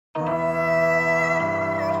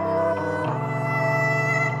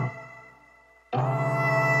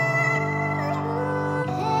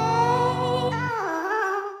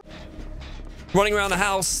Running around the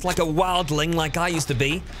house like a wildling like I used to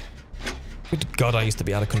be. Good God, I used to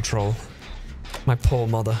be out of control. My poor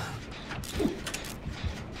mother.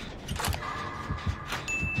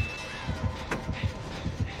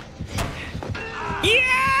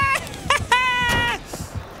 Yeah!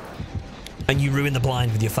 And you ruined the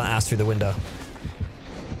blind with your fat ass through the window.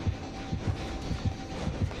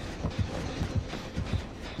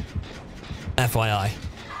 FYI.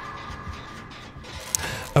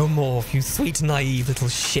 Oh, Morf, you sweet, naive little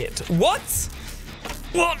shit. What?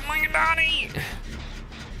 What, my daddy?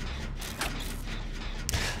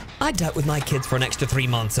 I dealt with my kids for an extra 3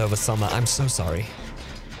 months over summer. I'm so sorry.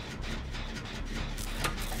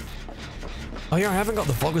 Oh yeah, I haven't got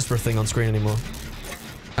the Voggesper thing on screen anymore.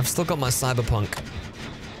 I've still got my Cyberpunk.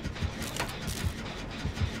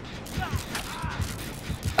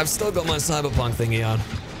 I've still got my Cyberpunk thingy on.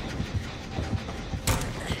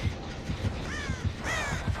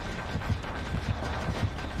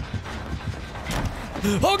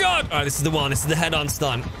 Oh God! Alright, this is the one. This is the head-on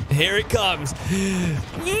stunt. Here it comes.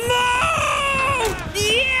 No!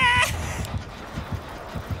 Yeah!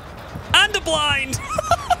 And a blind!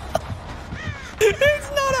 It's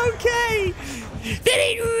not okay! That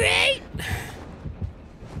ain't right!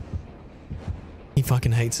 He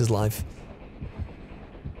fucking hates his life.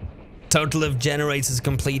 Total of generators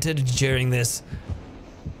completed during this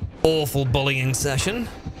awful bullying session.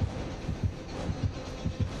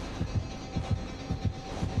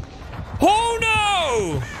 Oh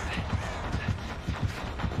no!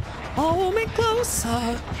 Hold me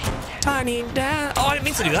closer, tiny down. Oh, I didn't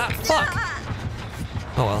mean to do that. Fuck.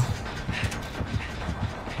 Oh well.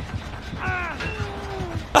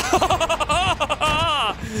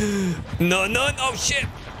 No, no, oh shit.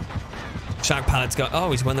 Shark pallet's got.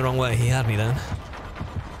 Oh, he's went the wrong way. He had me then.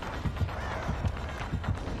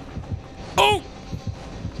 Oh!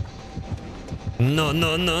 No,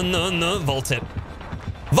 no, no, no, no. Vault it.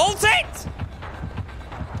 Vault it!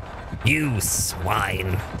 You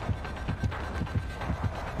swine.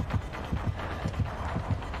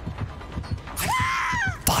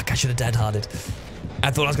 Fuck, I should have dead-harded.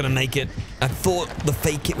 I thought I was gonna make it. I thought the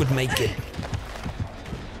fake it would make it.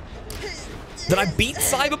 Did I beat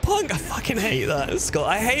Cyberpunk? I fucking hate that, Scott.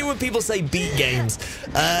 I hate when people say beat games.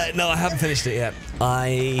 No, I haven't finished it yet.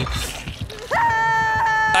 I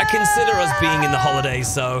consider us being in the holidays,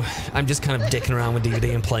 so I'm just kind of dicking around with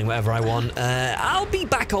DVD and playing whatever I want. I'll be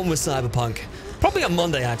back on with Cyberpunk. Probably on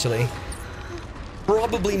Monday, actually.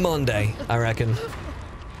 Probably Monday, I reckon.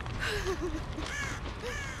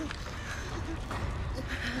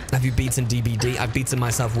 Have you beaten DBD? I've beaten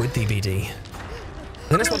myself with DBD.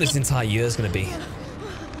 I think that's what this entire year is going to be.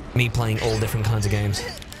 Me playing all different kinds of games.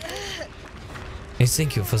 Hey,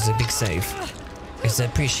 thank you for the big save. I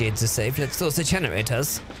appreciate the save. Let's throw the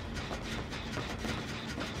generators.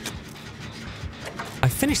 I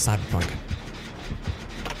finished Cyberpunk.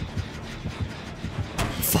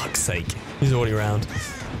 Fuck's sake. He's already around.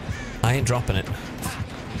 I ain't dropping it.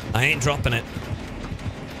 I ain't dropping it.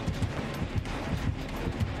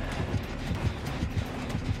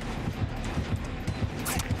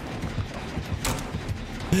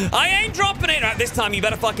 I ain't dropping it! Right, this time you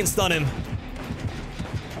better fucking stun him.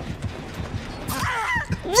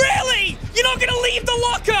 Really? You're not gonna leave the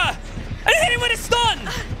locker? I didn't hit him with a stun!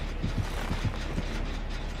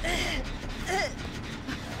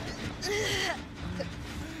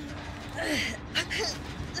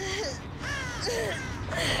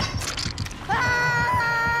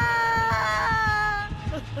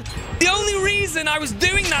 The only reason I was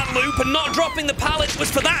doing that loop and not dropping the pallets was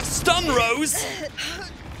for that stun, Rose.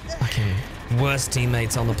 Fucking worst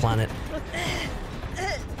teammates on the planet.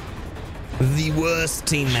 The worst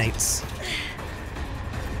teammates.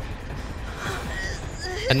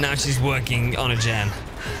 And now she's working on a gen.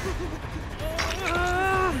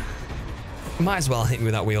 Might as well hit me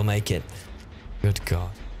with that wheel, make it. Good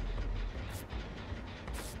God.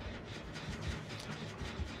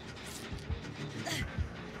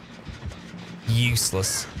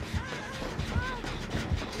 Useless.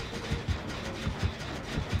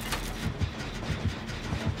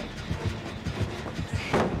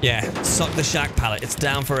 Yeah, suck the shack pallet. It's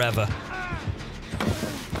down forever.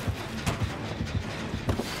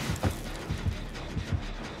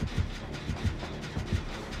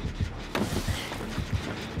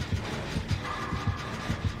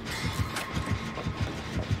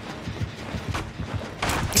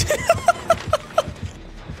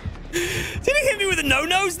 Did he hit me with a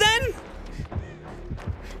no-nos then?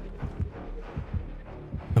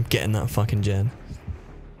 I'm getting that fucking gen.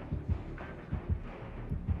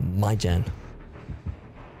 My gen.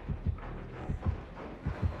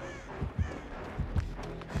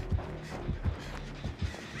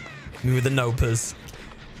 Me with the nopers.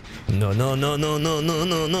 No, no, no, no, no, no,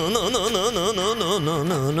 no, no, no, no, no, no, no, no,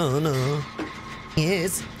 no, no, no, no.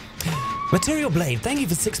 Yes. Material Blade, thank you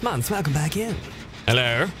for 6 months. Welcome back in.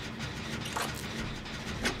 Hello.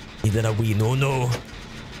 You did a wee no.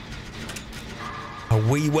 A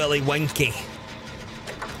wee welly wanky.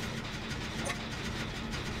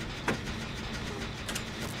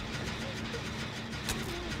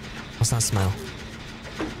 What's that smell?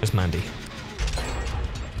 Just Mandy.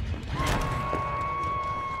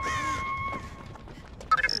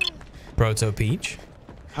 Proto Peach.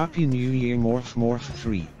 Happy New Year, Morf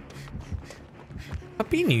 3.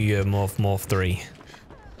 Happy New Year, Morf 3.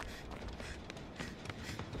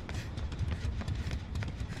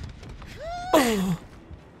 Oh.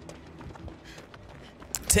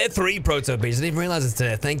 Tier 3 Proto Peach. I didn't even realize it's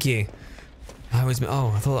tier. Thank you. I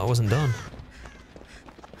thought that wasn't done.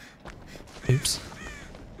 Oops.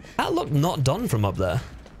 That looked not done from up there.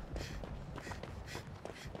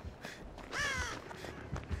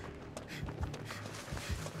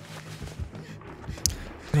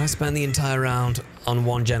 I spent the entire round on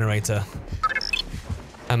one generator.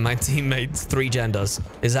 And my teammates 3 genders.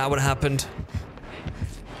 Is that what happened?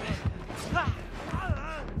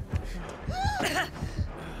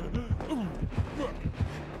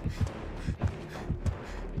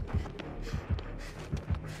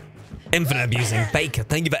 Infinite Abusing Baker,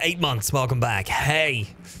 thank you for 8 months. Welcome back.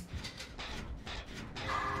 Hey.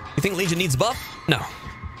 You think Legion needs a buff? No. I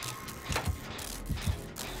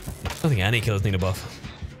don't think any killers need a buff.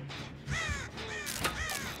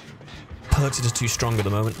 Perks are just too strong at the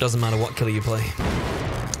moment. Doesn't matter what killer you play.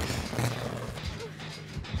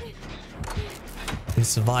 And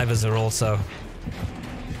survivors are also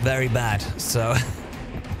very bad, so...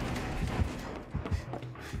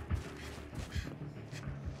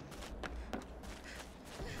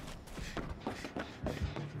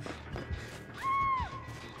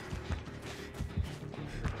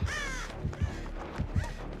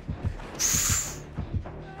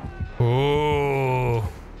 Oh.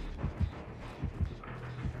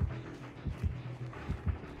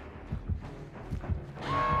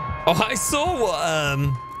 Oh, I saw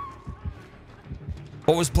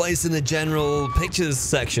what was placed in the general pictures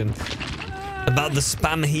section about the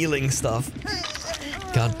spam healing stuff.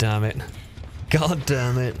 God damn it. God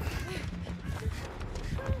damn it.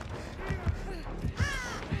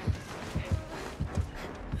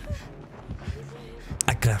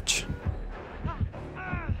 I crouch.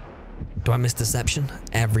 Do I miss deception?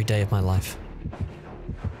 Every day of my life.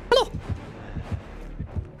 Hello!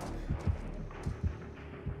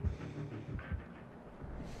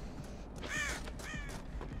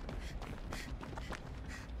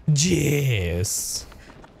 Yes.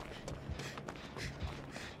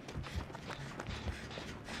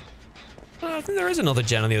 I think there is another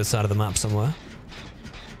gen on the other side of the map somewhere.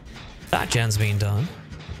 That gen's been done.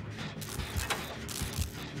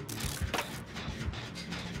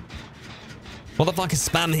 What the fuck is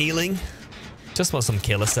spam healing? Just what some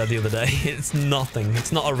killer said the other day. It's nothing.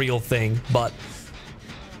 It's not a real thing, but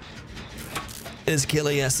his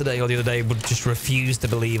killer yesterday or the other day would just refuse to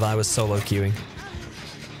believe I was solo queuing.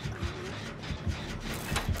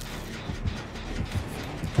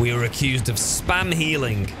 We were accused of spam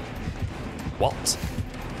healing. What?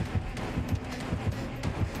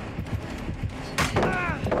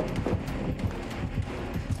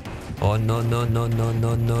 Oh no no no no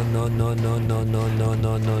no no no no no no no no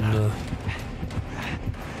no no no.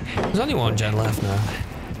 There's only one gen left now.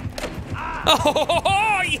 Oh ho ho ho!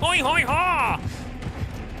 Hoi hoi ha!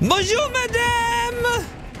 Bonjour madame!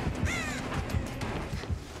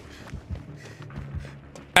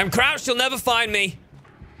 I'm crouched, you'll never find me.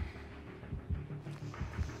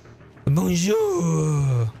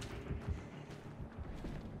 Bonjour.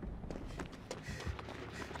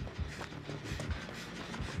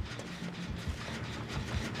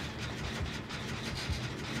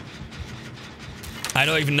 I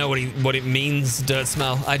don't even know what it means, Dirt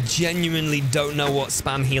Smell. I genuinely don't know what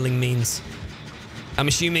spam healing means. I'm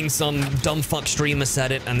assuming some dumb fuck streamer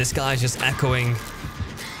said it, and this guy's just echoing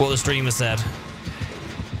what the streamer said.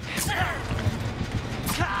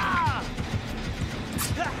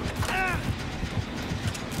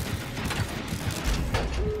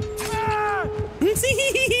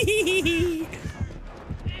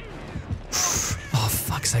 Oh,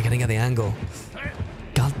 fuck's sake, I didn't get the angle.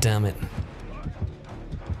 God damn it.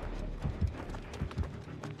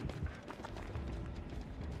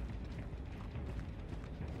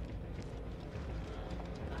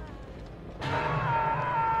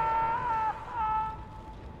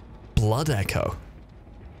 Blood Echo.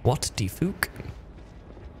 What the fuck?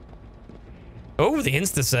 Oh, the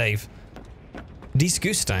insta-save.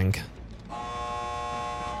 Disgusting.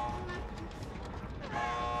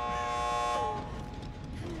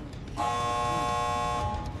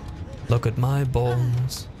 Look at my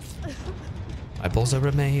balls. My balls are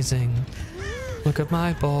amazing. Look at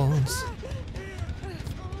my balls.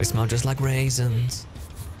 They smell just like raisins.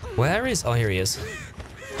 Where is... Oh, here he is.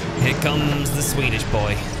 Here comes the Swedish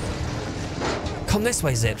boy. Come this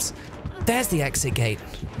way, Zips. There's the exit gate.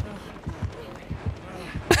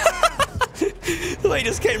 They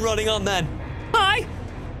just came running on then. Hi!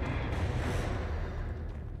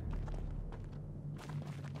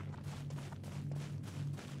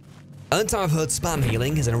 Only time I've heard spam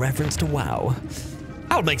healing is in a reference to WoW.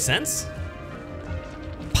 That would make sense.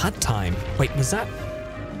 Pad time. Wait, was that...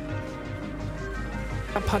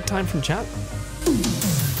 Pad time from chat?